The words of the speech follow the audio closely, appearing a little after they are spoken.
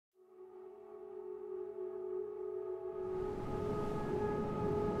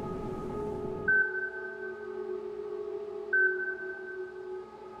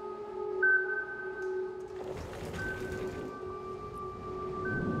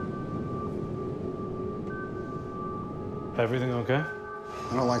Everything okay?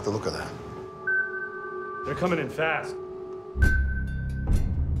 I don't like the look of that. They're coming in fast.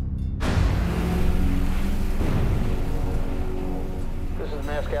 This is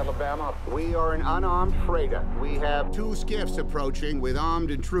Maersk Alabama. We are an unarmed freighter. We have 2 skiffs approaching with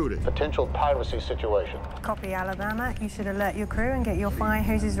armed intruders. Potential piracy situation. Copy, Alabama. You should alert your crew and get your fire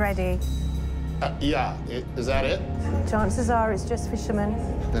hoses ready. Yeah. Is that it? Chances are it's just fishermen.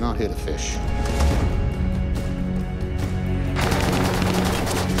 They're not here to fish.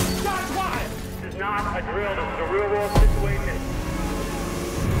 Shots fired! This is not a drill. This is a real-world situation.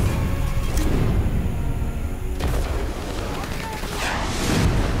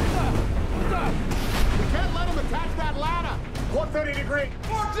 We can't let them attach that ladder. 130 degree.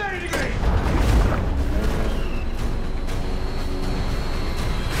 430 degree.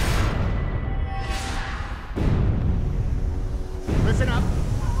 Listen up.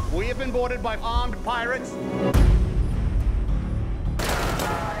 We have been boarded by armed pirates.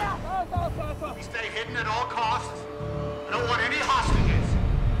 Stay hidden at all costs. I don't want any hostages.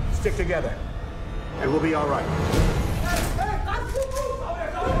 Stick together, and we'll be all right.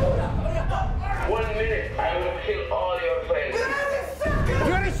 1 minute, I will kill all your friends. If you're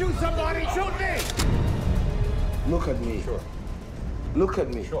gonna shoot somebody, shoot me! Look at me. Sure. Look at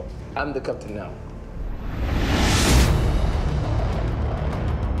me. Sure. I'm the captain now.